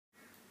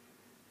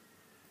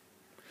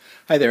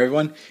Hi there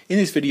everyone. In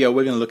this video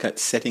we're going to look at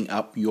setting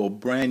up your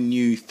brand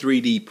new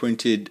 3D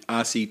printed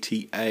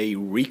RCTA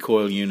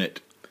Recoil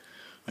unit.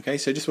 Okay,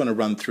 so I just want to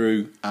run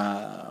through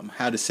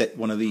how to set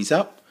one of these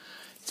up.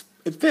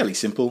 It's fairly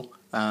simple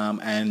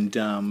and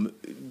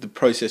the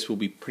process will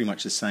be pretty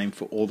much the same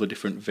for all the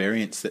different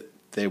variants that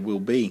there will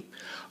be.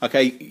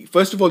 Okay,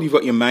 first of all you've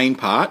got your main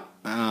part.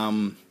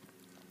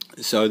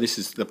 So this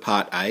is the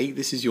part A.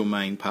 This is your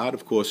main part.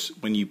 Of course,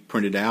 when you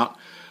print it out,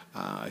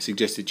 I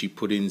suggest that you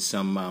put in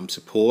some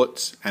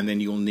supports, and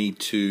then you'll need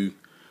to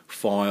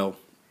file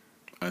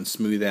and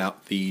smooth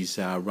out these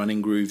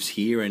running grooves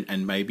here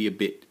and maybe a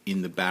bit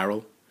in the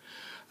barrel.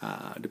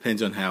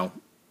 Depends on how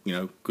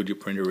good your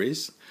printer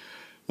is.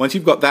 Once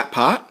you've got that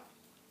part,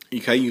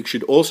 okay, you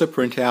should also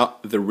print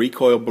out the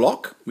recoil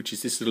block, which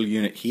is this little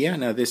unit here.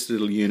 Now this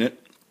little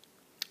unit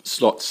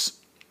slots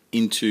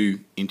into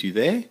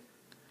there.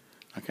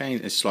 Okay,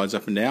 it slides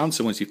up and down.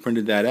 So once you've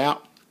printed that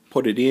out,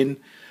 put it in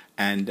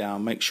and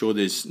make sure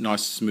there's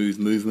nice smooth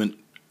movement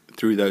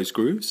through those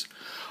grooves.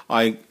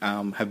 I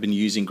have been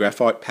using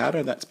graphite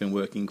powder. That's been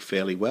working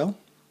fairly well.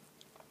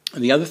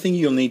 And the other thing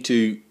you'll need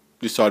to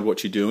decide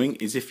what you're doing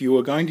is if you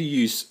are going to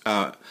use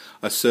a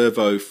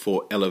servo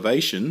for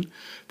elevation,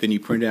 then you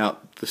print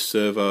out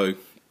the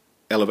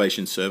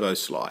elevation servo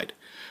slide.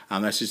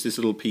 That's just this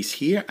little piece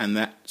here, and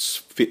that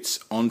fits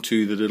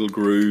onto the little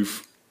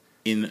groove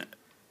in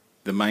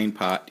the main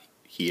part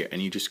here,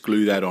 and you just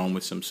glue that on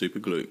with some super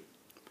glue.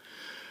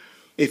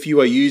 If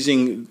you are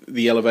using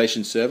the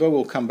elevation servo,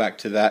 we'll come back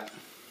to that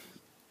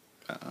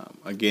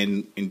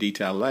again in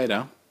detail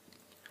later.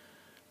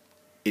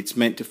 It's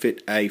meant to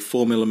fit a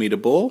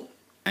 4mm ball,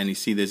 and you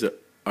see there's a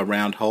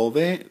round hole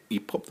there. You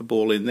pop the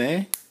ball in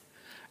there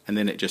and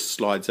then it just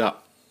slides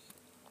up,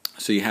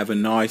 so you have a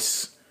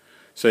nice,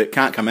 so it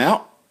can't come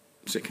out,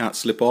 so it can't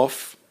slip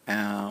off,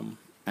 and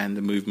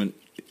the movement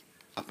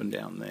up and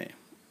down there.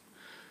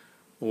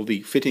 All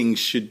the fittings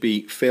should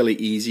be fairly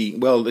easy.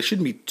 Well, they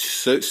shouldn't be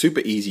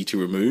super easy to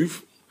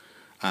remove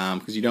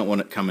because you don't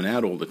want it coming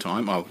out all the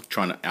time. I'm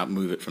trying to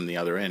outmove it from the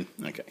other end.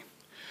 Okay.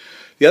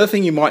 The other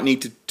thing you might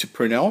need to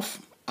print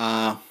off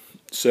are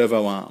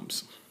servo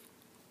arms.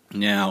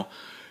 Now,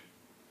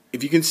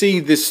 if you can see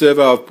this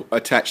servo I've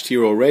attached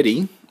here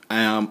already,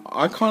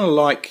 I kind of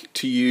like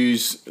to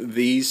use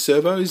these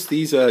servos.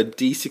 These are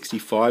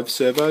D65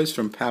 servos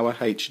from Power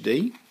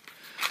HD.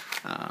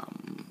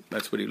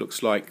 That's what it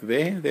looks like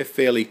there. They're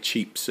fairly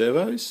cheap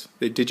servos.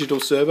 They're digital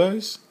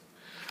servos.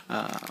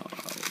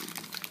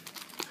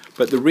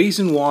 But the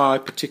reason why I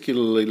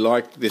particularly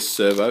like this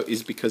servo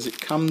is because it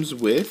comes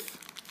with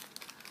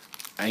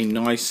a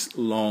nice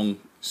long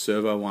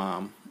servo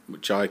arm,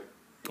 which I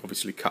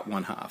obviously cut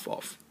one half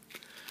off.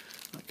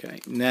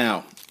 Okay,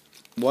 now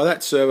why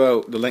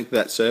the length of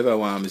that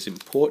servo arm is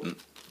important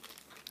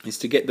is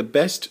to get the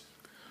best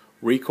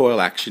recoil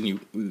action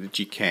that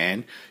you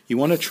can. You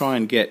want to try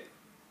and get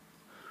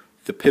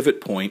the pivot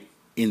point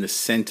in the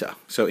center,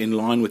 so in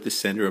line with the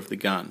center of the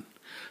gun.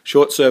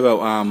 Short servo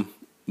arm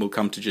will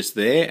come to just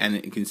there, and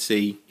you can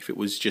see if it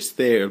was just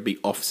there it would be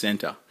off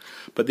center.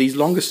 But these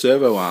longer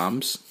servo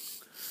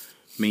arms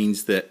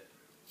means that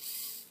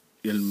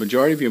the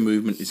majority of your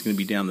movement is going to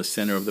be down the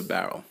center of the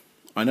barrel.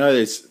 I know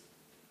there's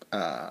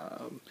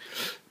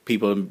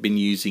people have been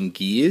using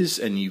gears,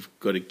 and you've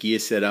got a gear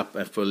set up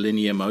for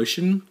linear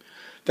motion.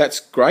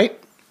 That's great.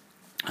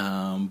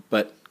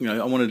 But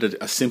I wanted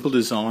a simple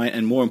design,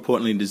 and more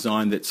importantly, a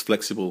design that's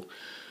flexible.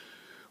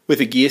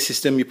 With a gear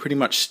system, you're pretty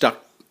much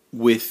stuck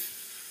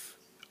with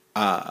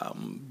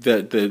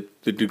the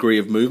degree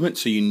of movement,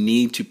 so you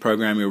need to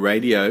program your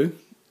radio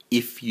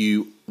if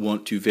you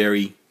want to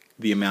vary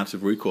the amount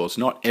of recoils.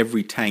 Not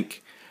every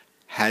tank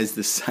has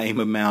the same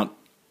amount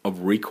of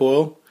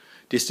recoil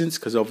distance,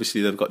 because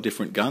obviously they've got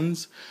different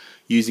guns.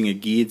 Using a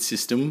geared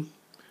system,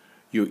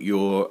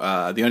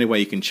 the only way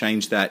you can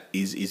change that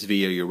is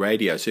via your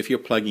radio. So if you're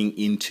plugging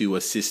into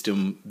a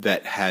system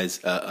that has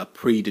a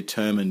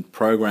predetermined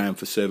program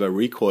for servo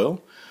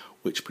recoil,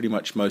 which pretty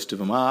much most of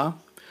them are,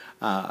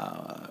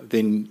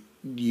 then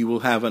you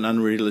will have an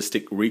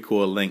unrealistic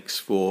recoil lengths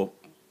for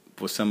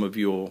some of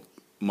your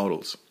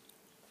models.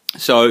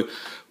 So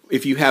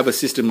if you have a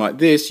system like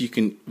this, you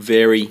can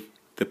vary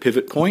the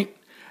pivot point,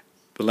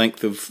 the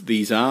length of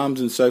these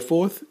arms and so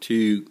forth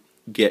to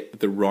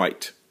get the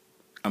right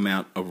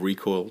amount of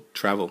recoil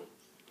travel.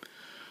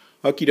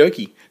 Okie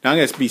dokie. Now I'm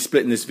going to be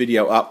splitting this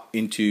video up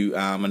into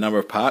a number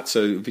of parts,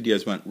 so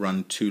videos won't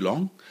run too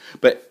long.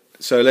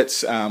 So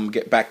let's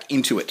get back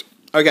into it.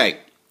 Okay,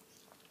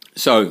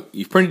 so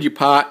you've printed your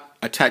part,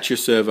 attach your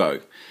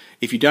servo.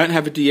 If you don't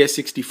have a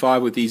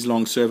DS65 with these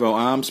long servo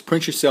arms,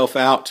 print yourself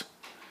out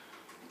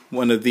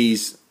one of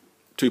these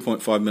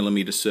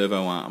 2.5mm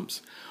servo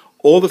arms.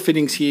 All the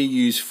fittings here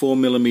use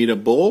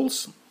 4mm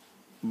balls,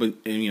 but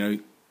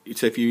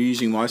so if you're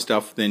using my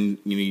stuff, then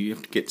you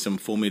have to get some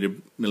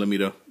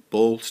 4mm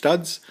ball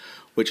studs,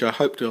 which I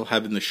hope to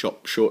have in the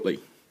shop shortly.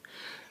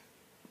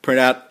 Print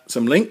out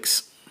some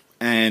links,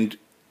 and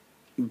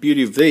the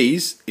beauty of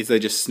these is they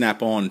just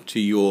snap on to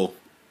your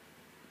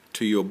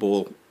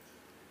ball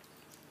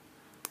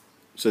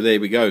So there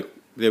we go.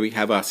 There we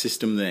have our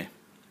system there.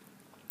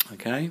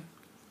 Okay,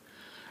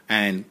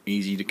 and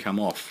easy to come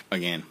off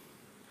again.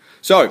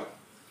 So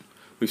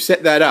we've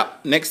set that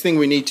up. Next thing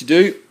we need to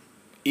do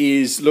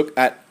is look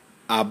at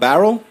our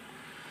barrel.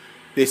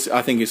 This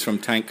I think is from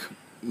Tank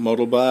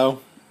Model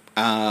Barrel.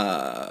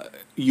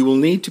 You will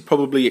need to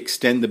probably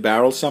extend the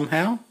barrel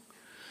somehow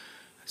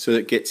so that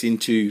it gets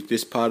into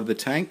this part of the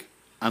tank,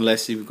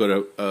 unless you've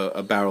got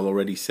a barrel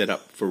already set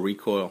up for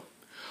recoil.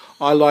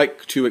 I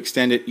like to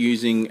extend it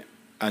using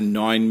a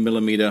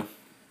 9mm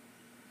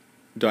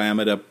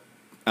diameter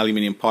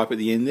aluminium pipe at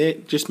the end there.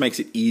 It just makes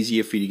it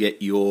easier for you to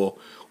get your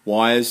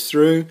wires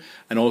through,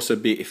 and also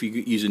if you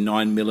use a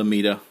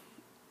 9mm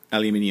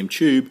aluminium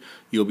tube,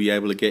 you'll be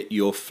able to get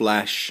your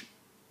flash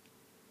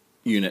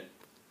unit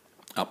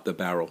up the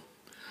barrel.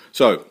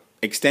 So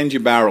extend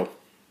your barrel.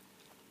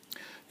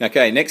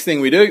 Okay, next thing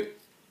we do,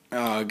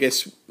 I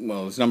guess,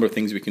 well, there's a number of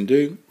things we can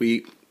do.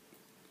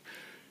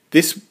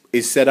 This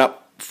is set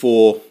up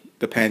for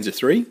the Panzer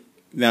III.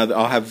 Now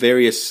I'll have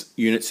various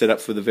units set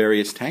up for the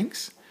various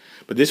tanks,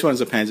 but this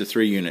one's a Panzer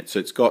III unit, so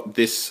it's got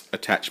this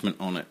attachment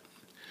on it,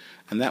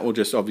 and that will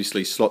just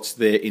obviously slots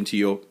there into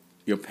your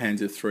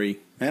Panzer III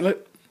mantlet.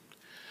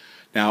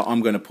 Now I'm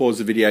going to pause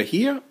the video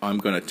here. I'm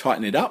going to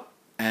tighten it up,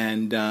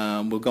 and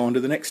we'll go on to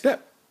the next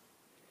step.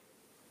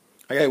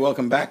 Okay,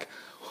 welcome back.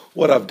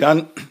 What I've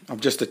done,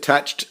 I've just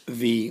attached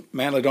the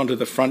mantlet onto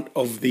the front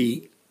of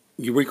the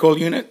recoil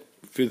unit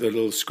through the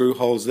little screw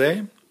holes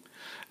there.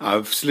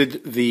 I've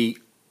slid the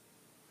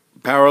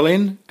barrel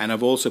in, and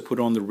I've also put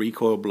on the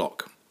recoil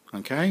block.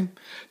 Okay,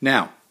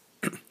 now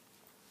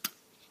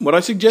what I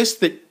suggest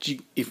that you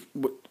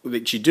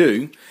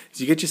do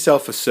is you get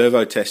yourself a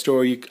servo tester,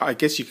 or I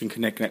guess you can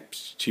connect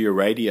it to your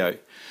radio.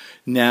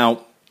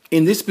 Now,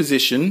 in this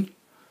position,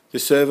 the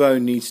servo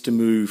needs to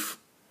move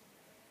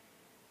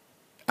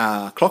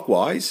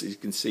clockwise. You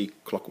can see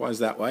clockwise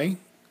that way,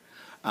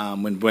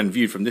 when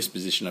viewed from this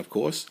position, of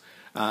course,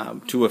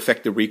 to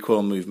affect the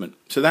recoil movement.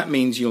 So that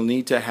means you'll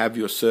need to have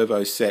your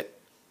servo set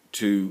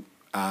to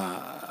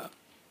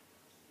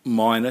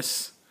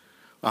minus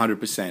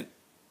 100%,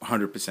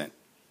 100%.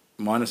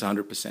 Minus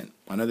 100%.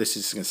 I know this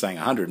is saying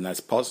 100 and that's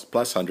plus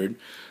 100,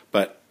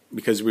 but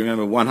because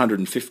remember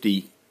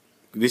 150,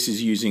 this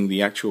is using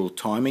the actual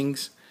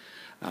timings.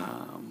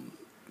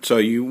 So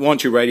you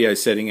want your radio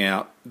setting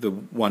out the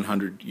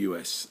 100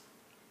 US.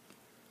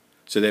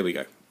 So there we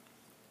go.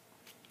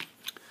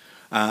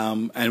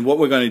 And what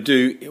we're going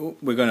to do,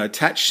 we're going to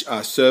attach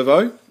our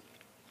servo.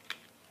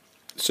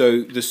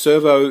 So the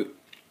servo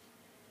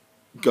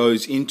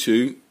goes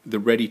into the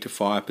ready to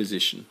fire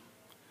position.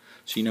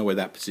 So you know where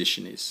that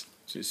position is.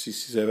 So you see the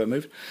servo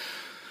move.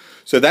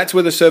 So that's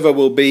where the servo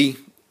will be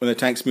when the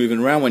tank's moving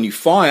around. When you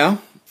fire,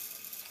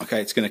 okay,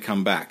 it's going to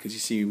come back. As you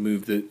see, you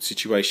move the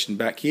situation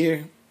back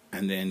here,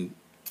 and then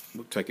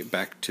we'll take it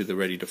back to the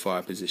ready to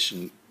fire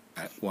position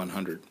at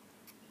 100.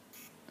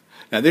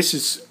 Now this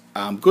is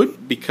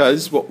good,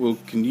 because what we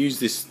can use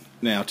this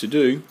now to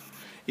do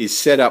is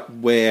set up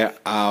where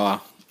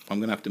our, I'm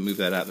going to have to move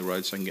that out of the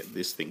road so I can get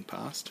this thing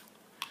past.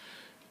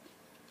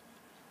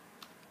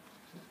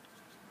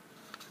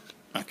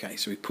 Okay,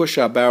 so we push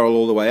our barrel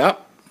all the way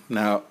up.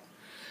 Now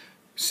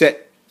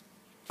set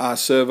our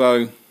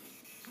servo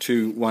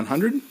to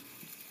 100.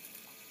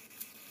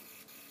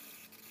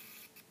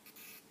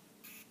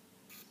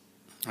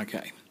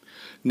 Okay,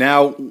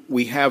 now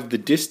we have the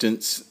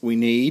distance we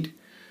need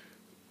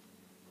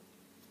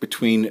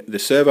between the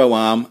servo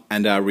arm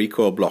and our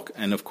recoil block,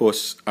 and of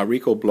course our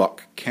recoil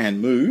block can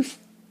move.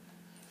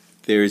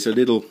 There is a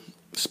little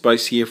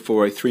space here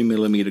for a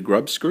 3mm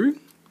grub screw,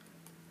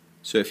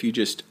 so if you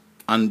just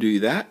undo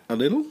that a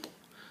little,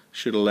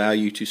 should allow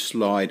you to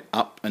slide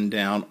up and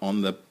down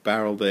on the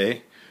barrel there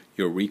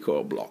your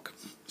recoil block.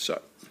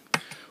 So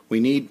we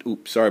need,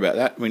 oops, sorry about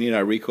that, we need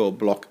our recoil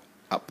block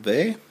up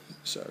there.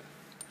 So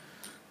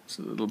it's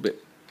a little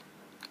bit,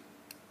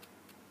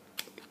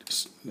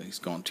 it's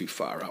gone too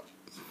far up.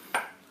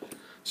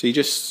 So you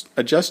just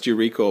adjust your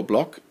recoil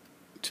block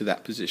to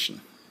that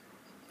position.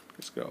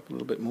 Let's go up a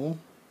little bit more.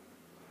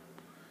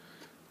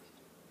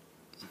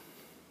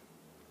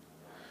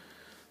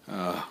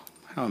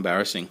 How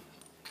embarrassing.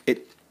 There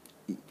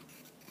we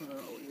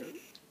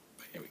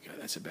go,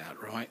 that's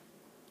about right.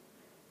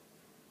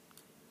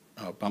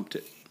 Oh, I bumped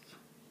it.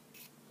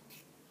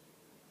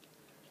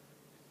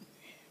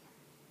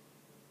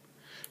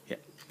 Yeah,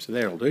 so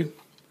there will do.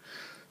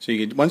 So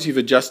you can, once you've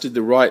adjusted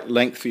the right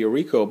length for your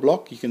recoil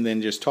block, you can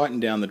then just tighten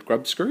down the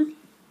grub screw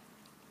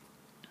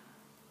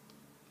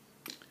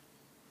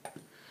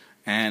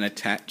and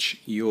attach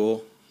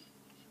your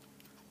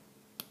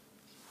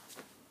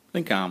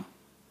link arm.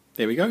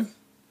 There we go.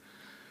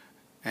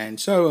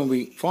 And so when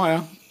we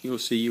fire, you'll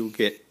see you'll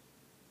get,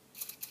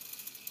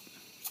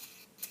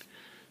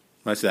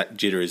 most of that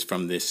jitter is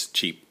from this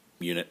cheap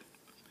unit.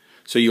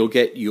 So you'll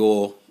get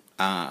your,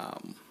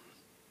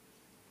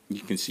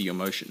 you can see your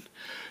motion.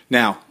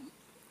 Now,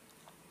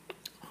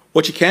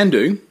 what you can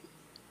do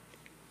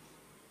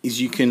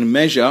is you can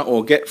measure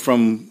or get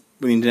from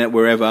the internet,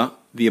 wherever,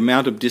 the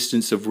amount of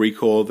distance of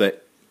recoil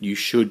that you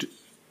should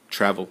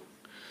travel.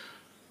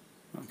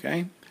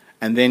 Okay,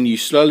 and then you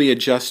slowly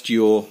adjust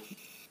your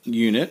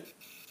unit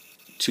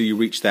till you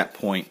reach that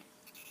point.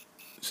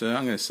 So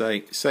I'm going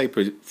to say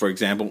for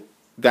example,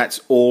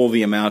 that's all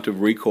the amount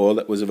of recoil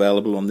that was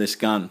available on this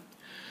gun.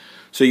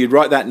 So you'd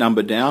write that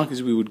number down,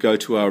 because we would go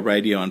to our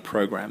radio and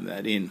program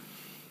that in.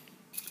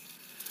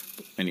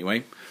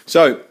 Anyway,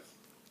 so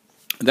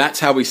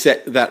that's how we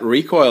set that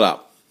recoil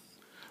up.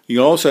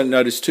 You'll also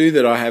notice too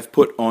that I have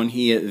put on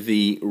here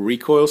the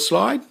recoil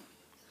slide,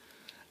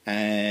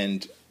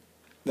 and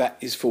that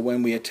is for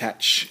when we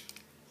attach,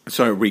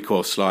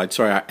 recoil slide,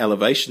 our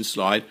elevation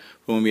slide,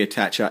 for when we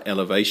attach our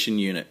elevation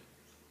unit.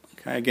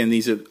 Okay, again,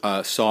 these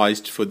are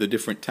sized for the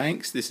different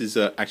tanks. This is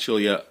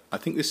actually I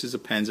think this is a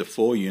Panzer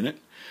IV unit,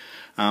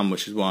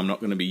 which is why I'm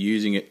not going to be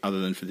using it other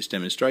than for this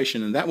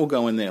demonstration. And that will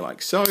go in there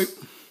like so,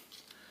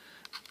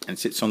 and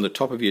sits on the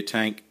top of your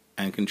tank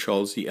and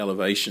controls the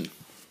elevation.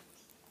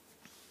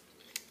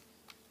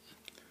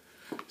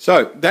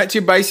 So that's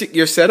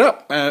your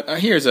setup.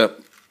 Here's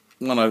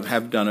one I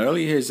have done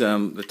earlier. Here's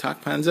the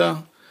TAC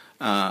Panzer.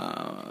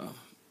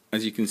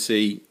 As you can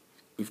see,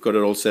 we've got it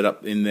all set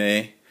up in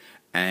there,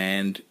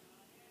 and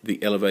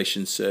the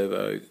elevation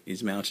servo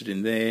is mounted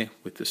in there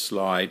with the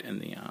slide and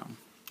the arm.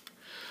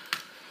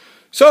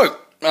 So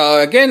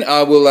again,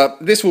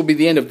 this will be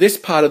the end of this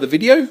part of the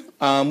video.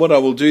 What I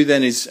will do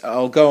then is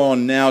I'll go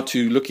on now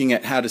to looking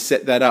at how to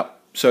set that up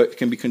so it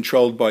can be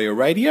controlled by your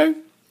radio,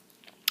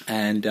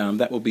 and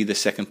that will be the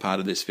second part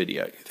of this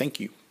video. Thank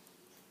you.